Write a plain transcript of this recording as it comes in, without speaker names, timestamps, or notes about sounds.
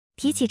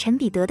提起陈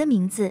彼得的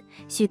名字，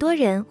许多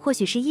人或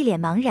许是一脸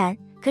茫然，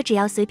可只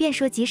要随便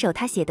说几首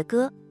他写的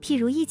歌，譬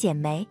如《一剪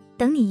梅》、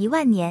等你1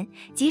万年，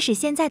即使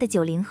现在的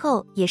90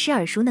后也是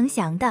耳熟能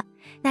详的。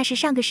那是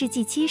上个世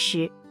纪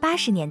70、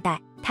80年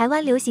代台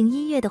湾流行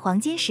音乐的黄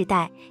金时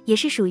代，也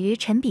是属于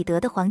陈彼得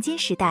的黄金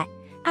时代。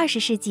20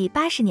世纪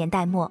80年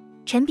代末，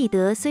陈彼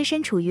得虽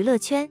身处娱乐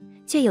圈，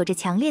却有着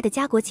强烈的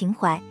家国情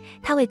怀。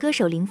他为歌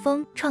手林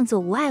峰创作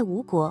《无爱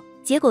无国》，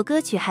结果歌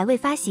曲还未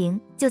发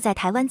行，就在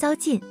台湾遭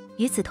禁。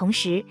与此同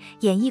时，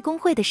演艺工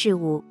会的事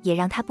务也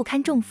让他不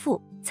堪重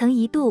负，曾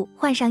一度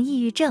患上抑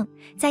郁症。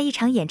在一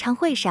场演唱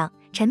会上，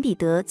陈彼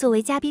得作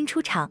为嘉宾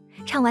出场，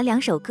唱完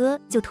2首歌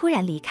就突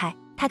然离开。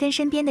他跟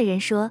身边的人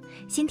说，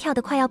心跳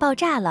得快要爆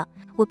炸了，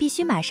我必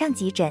须马上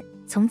急诊。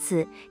从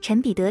此，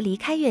陈彼得离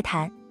开乐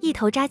坛，一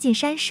头扎进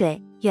山水，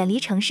远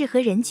离城市和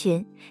人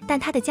群，但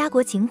他的家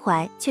国情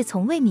怀却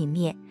从未泯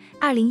灭。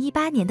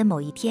2018年的某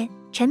一天，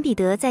陈彼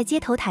得在街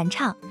头弹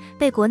唱，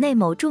被国内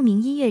某著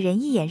名音乐人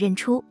一眼认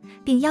出，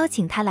并邀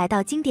请他来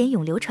到经典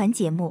永流传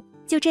节目。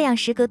就这样，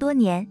时隔多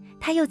年，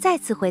他又再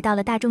次回到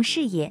了大众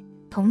视野。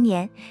同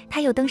年，他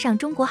又登上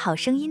中国好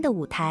声音的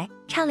舞台，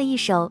唱了一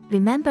首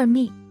Remember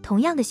Me， 同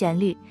样的旋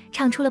律，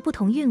唱出了不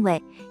同韵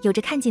味，有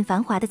着看尽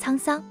繁华的沧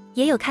桑，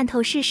也有看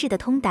透世事的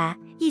通达。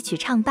一曲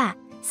唱罢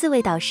，4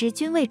位导师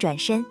均未转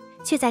身，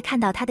却在看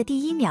到他的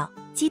第1秒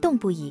激动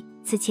不已。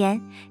此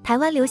前，台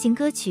湾流行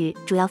歌曲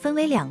主要分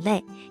为2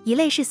类，一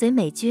类是随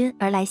美军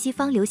而来西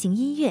方流行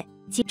音乐，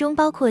其中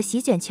包括席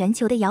卷全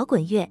球的摇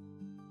滚乐；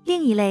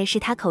另一类是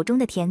他口中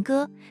的甜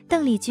歌，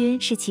邓丽君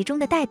是其中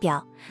的代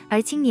表。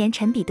而青年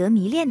陈彼得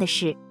迷恋的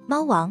是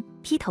猫王、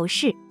披头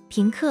士、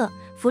平克、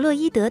弗洛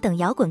伊德等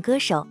摇滚歌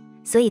手，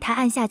所以他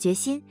暗下决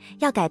心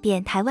要改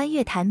变台湾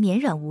乐坛绵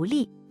软无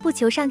力、不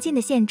求上进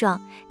的现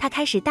状。他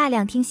开始大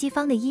量听西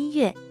方的音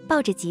乐，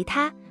抱着吉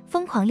他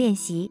疯狂练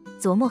习、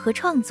琢磨和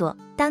创作。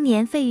当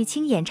年费玉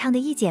清演唱的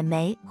《一剪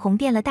梅》红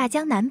遍了大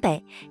江南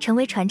北，成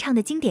为传唱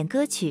的经典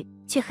歌曲，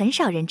却很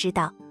少人知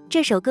道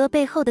这首歌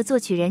背后的作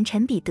曲人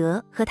陈彼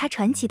得和他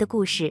传奇的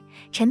故事。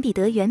陈彼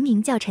得原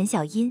名叫陈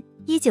小英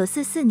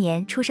，1944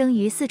年出生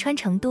于四川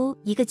成都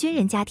一个军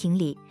人家庭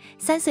里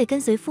，3岁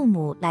跟随父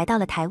母来到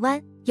了台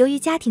湾。由于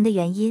家庭的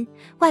原因，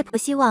外婆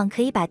希望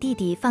可以把弟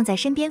弟放在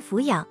身边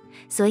抚养，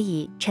所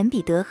以陈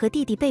彼得和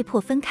弟弟被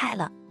迫分开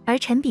了。而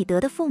陈彼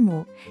得的父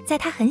母在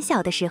他很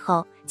小的时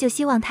候就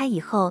希望他以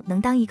后能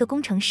当一个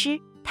工程师，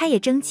他也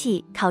争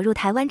气考入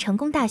台湾成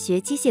功大学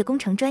机械工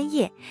程专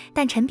业。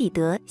但陈彼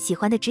得喜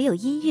欢的只有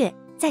音乐，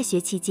在学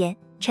期间，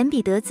陈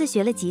彼得自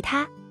学了吉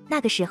他。那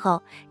个时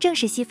候正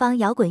是西方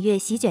摇滚乐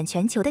席卷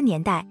全球的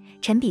年代，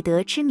陈彼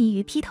得痴迷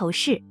于披头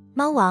士、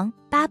猫王、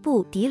巴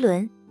布迪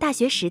伦。大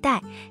学时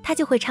代，他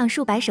就会唱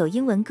数百首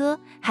英文歌，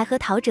还和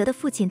陶喆的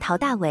父亲陶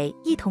大伟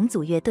一同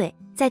组乐队，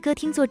在歌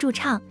厅做驻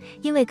唱。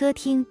因为歌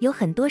厅有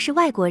很多是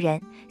外国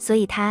人，所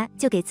以他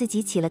就给自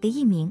己起了个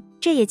艺名，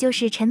这也就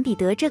是陈彼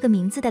得这个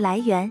名字的来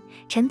源。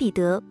陈彼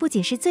得不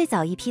仅是最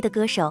早一批的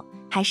歌手，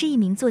还是一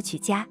名作曲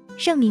家。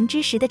盛名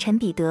之时的陈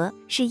彼得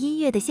是音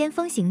乐的先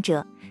锋行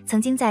者，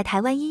曾经在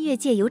台湾音乐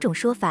界有种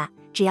说法，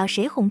只要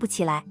谁红不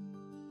起来，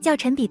叫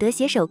陈彼得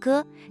写首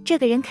歌，这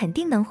个人肯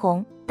定能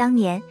红。当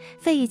年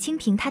费玉清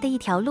凭他的一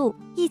条路、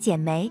一剪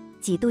梅、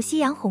几度夕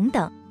阳红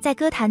等，在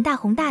歌坛大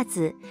红大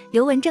紫。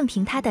刘文正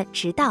凭他的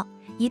迟到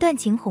一段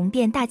情红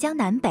遍大江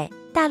南北。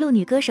大陆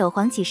女歌手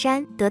黄绮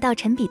珊得到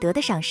陈彼得的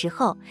赏识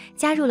后，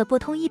加入了拨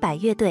通100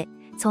乐队，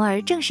从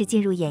而正式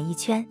进入演艺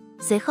圈。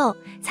随后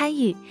参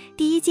与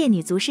第1届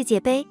女足世界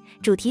杯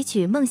主题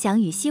曲《梦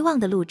想与希望》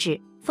的录制，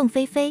凤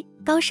飞飞、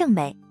高胜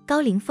美、高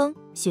凌风、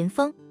寻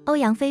风、欧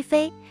阳菲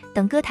菲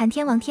等歌坛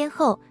天王天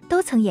后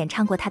都曾演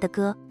唱过他的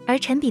歌。而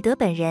陈彼得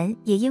本人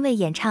也因为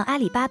演唱《阿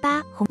里巴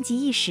巴》红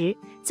极一时，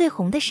最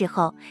红的时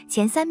候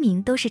前3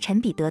名都是陈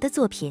彼得的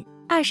作品。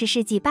20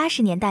世纪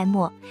80年代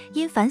末，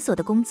因繁琐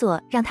的工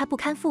作让他不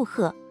堪负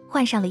荷，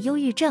患上了忧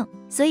郁症，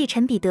所以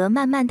陈彼得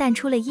慢慢淡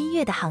出了音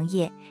乐的行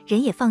业，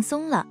人也放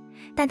松了，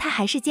但他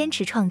还是坚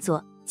持创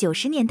作。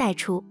90年代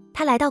初，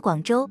他来到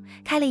广州，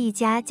开了一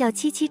家叫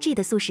77G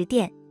的速食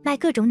店，卖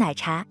各种奶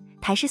茶、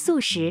台式素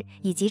食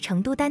以及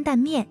成都担担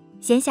面。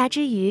闲暇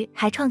之余，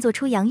还创作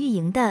出杨钰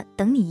莹的《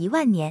等你1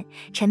万年》、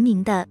陈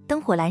明的《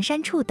灯火阑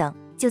珊处》等。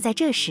就在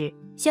这时，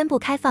宣布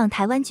开放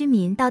台湾居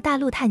民到大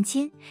陆探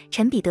亲，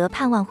陈彼得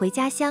盼望回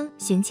家乡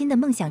寻亲的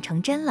梦想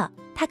成真了，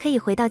他可以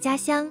回到家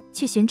乡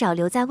去寻找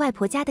留在外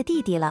婆家的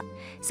弟弟了。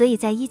所以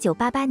在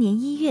1988年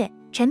1月，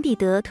陈彼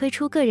得推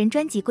出个人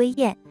专辑《归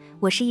雁》，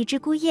我是一只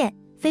孤雁，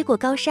飞过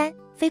高山，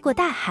飞过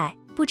大海，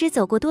不知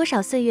走过多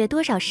少岁月，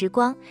多少时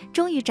光，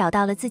终于找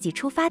到了自己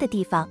出发的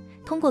地方。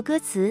通过歌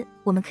词，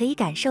我们可以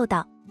感受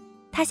到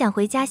他想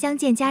回家乡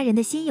见家人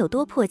的心有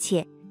多迫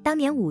切。当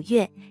年5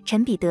月，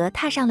陈彼得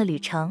踏上了旅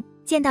程，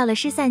见到了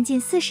失散近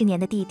40年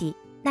的弟弟。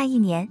那一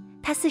年，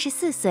他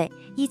44岁。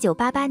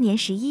1988年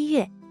11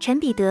月，陈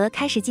彼得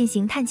开始进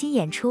行探亲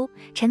演出。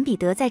陈彼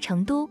得在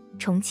成都、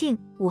重庆、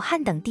武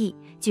汉等地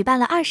举办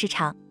了20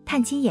场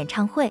探亲演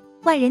唱会，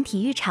万人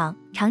体育场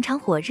常常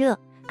火热。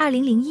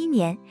2001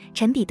年，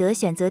陈彼得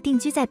选择定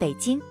居在北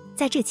京，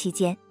在这期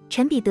间，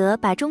陈彼得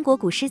把中国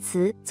古诗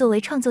词作为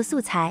创作素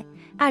材。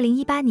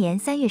2018年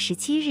3月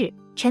17日，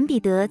陈彼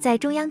得在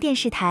中央电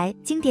视台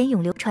经典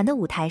永流传的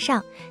舞台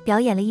上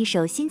表演了一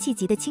首辛弃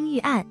疾的《青玉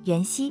案·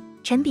元夕》。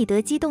陈彼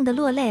得激动地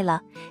落泪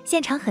了，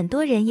现场很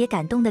多人也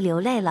感动地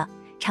流泪了，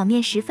场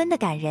面十分的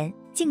感人。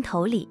镜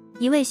头里，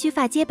一位须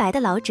发皆白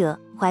的老者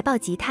怀抱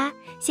吉他，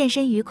现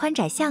身于宽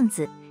窄巷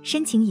子，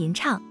深情吟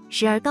唱，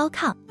时而高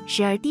亢，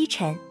时而低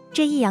沉。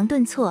这抑扬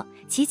顿挫、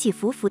起起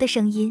伏伏的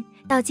声音，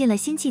道尽了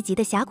辛弃疾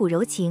的侠骨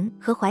柔情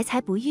和怀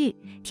才不遇，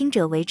听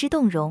者为之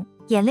动容，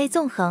眼泪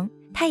纵横。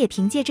他也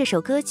凭借这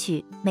首歌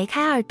曲梅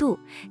开二度，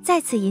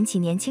再次引起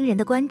年轻人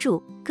的关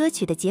注。歌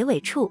曲的结尾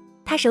处，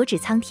他手指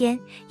苍天，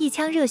一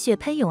腔热血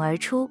喷涌而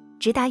出，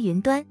直达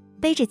云端。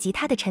背着吉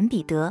他的陈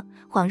彼得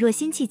恍若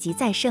辛弃疾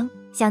再生，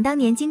想当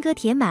年金戈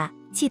铁马，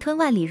气吞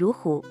万里如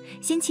虎。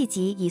辛弃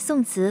疾以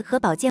宋词和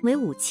宝剑为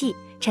武器，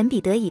陈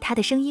彼得以他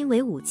的声音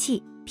为武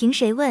器。凭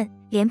谁问，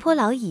廉颇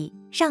老矣，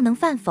尚能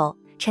饭否？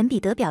陈彼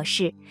得表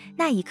示，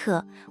那一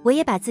刻我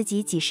也把自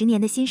己几十年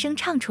的心声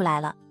唱出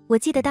来了。我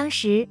记得当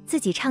时自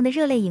己唱的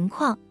热泪盈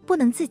眶，不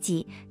能自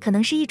己，可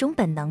能是一种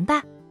本能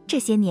吧。这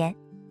些年，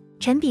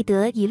陈彼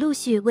得已陆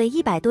续为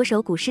100多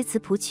首古诗词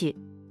谱曲。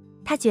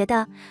他觉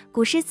得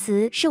古诗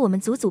词是我们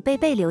祖祖辈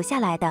辈留下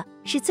来的，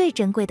是最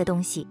珍贵的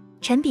东西。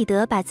陈彼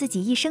得把自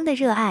己一生的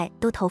热爱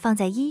都投放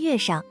在音乐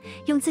上，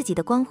用自己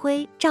的光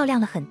辉照亮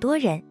了很多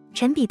人。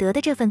陈彼得的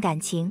这份感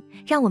情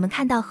让我们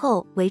看到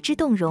后为之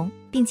动容，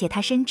并且他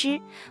深知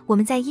我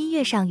们在音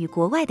乐上与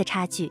国外的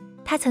差距。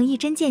他曾一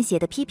针见血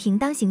地批评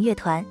当行乐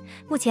团，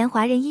目前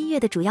华人音乐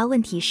的主要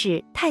问题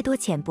是太多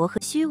浅薄和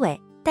虚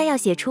伪，但要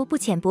写出不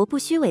浅薄不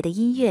虚伪的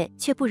音乐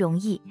却不容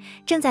易。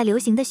正在流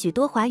行的许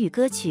多华语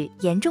歌曲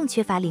严重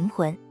缺乏灵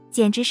魂，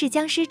简直是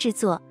僵尸之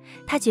作。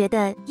他觉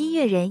得音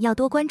乐人要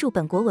多关注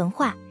本国文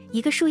化，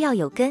一个树要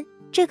有根，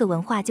这个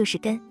文化就是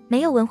根，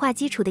没有文化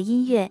基础的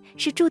音乐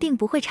是注定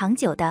不会长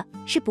久的，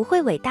是不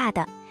会伟大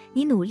的。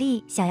你努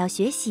力想要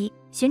学习，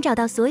寻找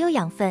到所有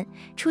养分，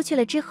出去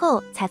了之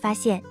后才发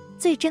现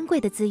最珍贵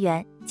的资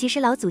源其实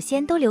老祖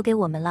先都留给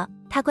我们了。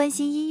他关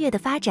心音乐的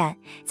发展，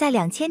在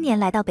2000年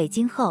来到北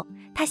京后，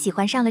他喜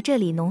欢上了这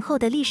里浓厚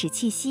的历史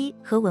气息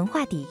和文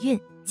化底蕴，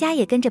家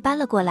也跟着搬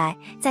了过来。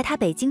在他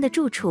北京的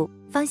住处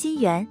芳心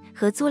园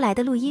和租来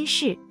的录音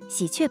室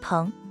喜鹊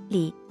棚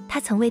里，他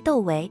曾为窦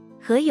唯、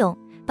何勇、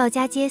鲍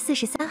家街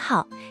43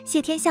号、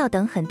谢天笑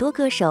等很多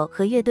歌手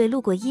和乐队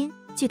录过音。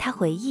据他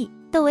回忆，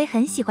窦唯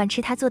很喜欢吃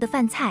他做的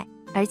饭菜，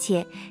而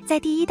且在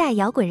第一代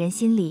摇滚人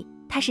心里，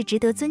他是值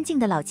得尊敬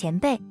的老前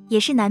辈，也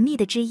是难觅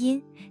的知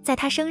音。在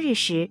他生日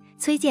时，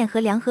崔健和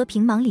梁和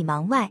平忙里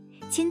忙外，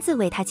亲自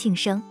为他庆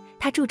生。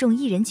他注重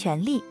艺人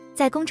权利，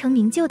在功成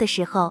名就的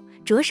时候，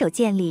着手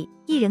建立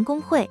艺人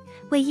工会，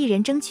为艺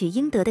人争取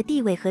应得的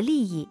地位和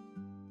利益。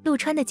陆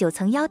川的9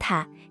层妖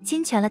塔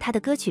侵权了他的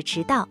歌曲《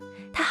迟到》，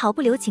他毫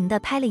不留情地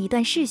拍了一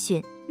段视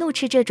讯，怒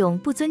斥这种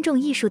不尊重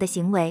艺术的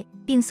行为，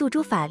并诉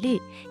诸法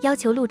律，要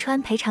求陆川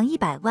赔偿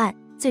100万。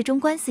最终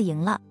官司赢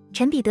了。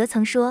陈彼得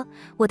曾说，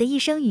我的一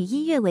生与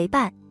音乐为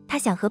伴，他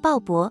想和鲍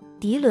勃、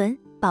迪伦、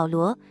保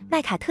罗、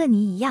麦卡特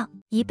尼一样，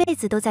一辈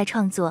子都在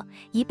创作，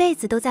一辈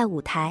子都在舞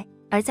台。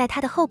而在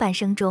他的后半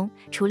生中，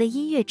除了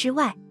音乐之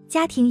外，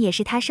家庭也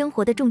是他生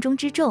活的重中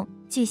之重。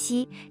据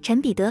悉，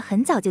陈彼得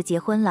很早就结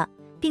婚了，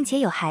并且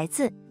有孩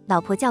子，老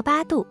婆叫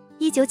巴杜。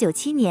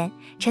1997年，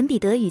陈彼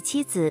得与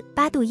妻子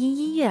巴杜因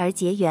音乐而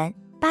结缘。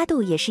巴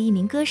杜也是一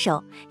名歌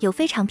手，有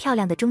非常漂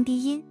亮的中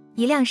低音，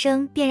一亮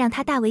声便让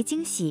他大为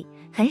惊喜。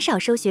很少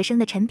收学生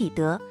的陈彼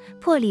得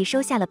破例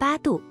收下了巴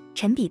杜。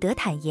陈彼得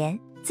坦言，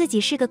自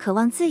己是个渴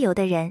望自由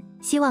的人，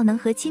希望能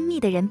和亲密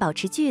的人保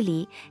持距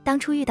离。当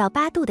初遇到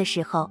巴杜的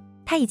时候，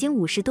他已经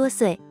50多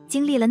岁，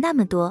经历了那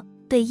么多，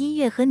对音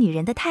乐和女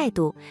人的态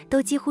度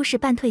都几乎是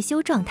半退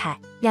休状态。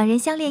两人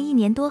相恋1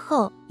年多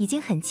后，已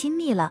经很亲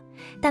密了，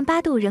但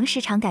巴杜仍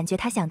时常感觉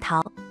他想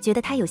逃，觉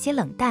得他有些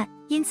冷淡，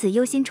因此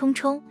忧心忡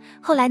忡。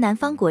后来男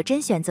方果真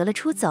选择了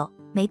出走，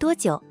没多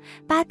久，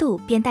巴杜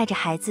便带着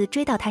孩子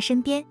追到他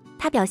身边。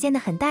他表现得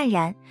很淡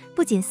然，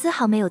不仅丝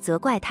毫没有责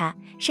怪他，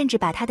甚至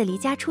把他的离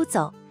家出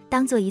走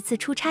当做一次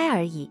出差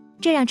而已，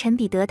这让陈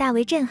彼得大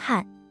为震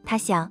撼。他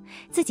想，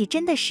自己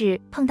真的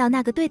是碰到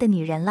那个对的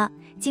女人了。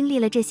经历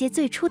了这些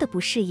最初的不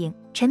适应，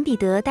陈彼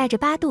得带着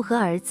巴杜和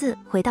儿子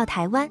回到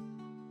台湾，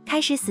开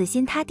始死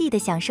心塌地地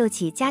享受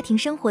起家庭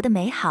生活的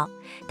美好。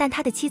但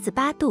他的妻子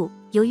巴杜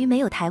由于没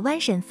有台湾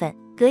身份，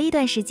隔一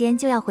段时间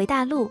就要回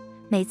大陆。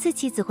每次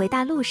妻子回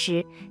大陆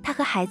时，他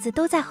和孩子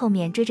都在后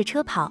面追着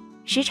车跑，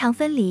时常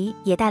分离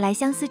也带来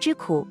相思之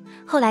苦。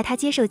后来他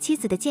接受妻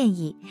子的建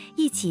议，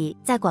一起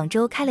在广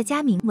州开了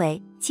家名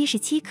为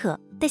77克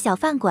的小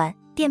饭馆，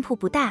店铺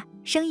不大，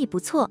生意不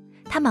错，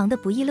他忙得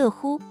不亦乐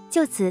乎。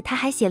就此他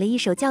还写了一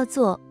首叫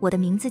做《我的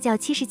名字叫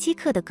77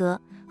克》的歌。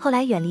后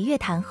来远离乐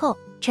坛后，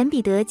陈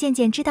彼得渐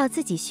渐知道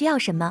自己需要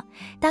什么。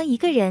当一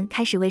个人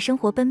开始为生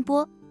活奔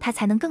波，他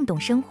才能更懂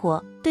生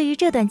活。对于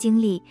这段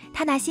经历，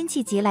他拿辛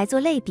弃疾来做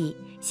类比。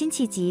辛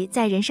弃疾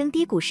在人生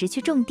低谷时去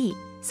种地，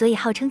所以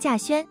号称稼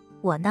轩。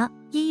我呢，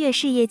音乐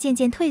事业渐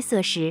渐褪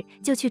色时，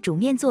就去煮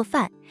面做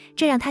饭，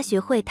这让他学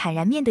会坦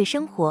然面对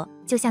生活，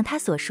就像他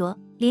所说，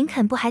林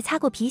肯不还擦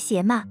过皮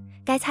鞋吗？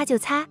该擦就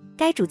擦，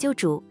该煮就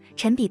煮。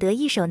陈彼得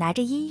一手拿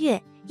着音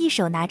乐，一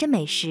手拿着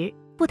美食，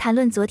不谈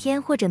论昨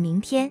天或者明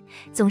天，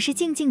总是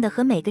静静地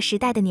和每个时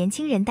代的年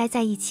轻人待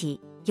在一起。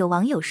有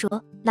网友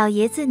说，老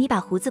爷子你把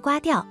胡子刮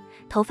掉，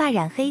头发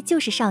染黑就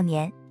是少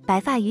年，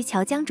白发于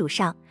桥江渚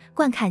上，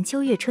惯看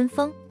秋月春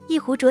风，一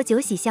壶浊酒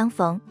喜相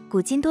逢，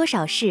古今多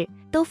少事，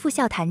都付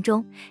笑谈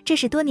中。这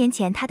是多年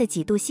前他的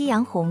几度夕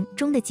阳红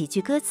中的几句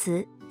歌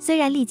词。虽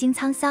然历经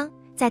沧桑，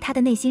在他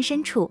的内心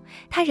深处，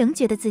他仍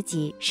觉得自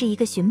己是一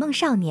个寻梦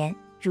少年。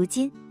如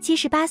今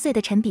78岁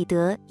的陈彼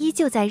得依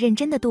旧在认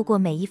真地度过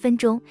每一分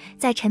钟。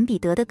在陈彼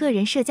得的个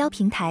人社交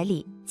平台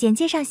里，简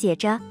介上写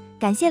着，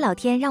感谢老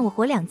天让我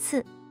活2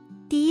次，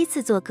第1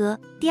次做歌，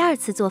第2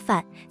次做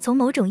饭。从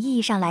某种意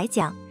义上来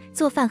讲，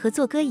做饭和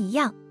做歌一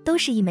样，都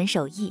是一门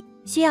手艺，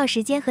需要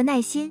时间和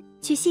耐心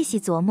去细细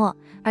琢磨。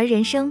而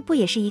人生不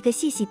也是一个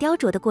细细雕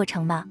琢的过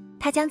程吗？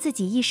他将自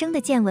己一生的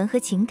见闻和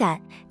情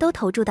感都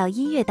投注到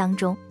音乐当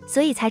中，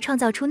所以才创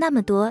造出那么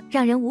多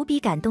让人无比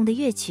感动的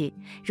乐曲。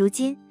如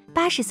今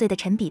80岁的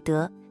陈彼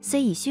得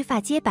虽已须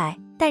发皆白，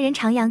但仍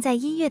徜徉在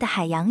音乐的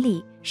海洋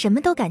里，什么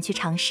都敢去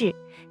尝试。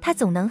他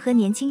总能和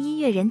年轻音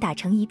乐人打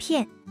成一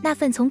片，那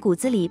份从骨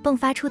子里迸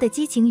发出的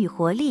激情与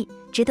活力，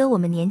值得我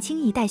们年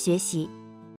轻一代学习。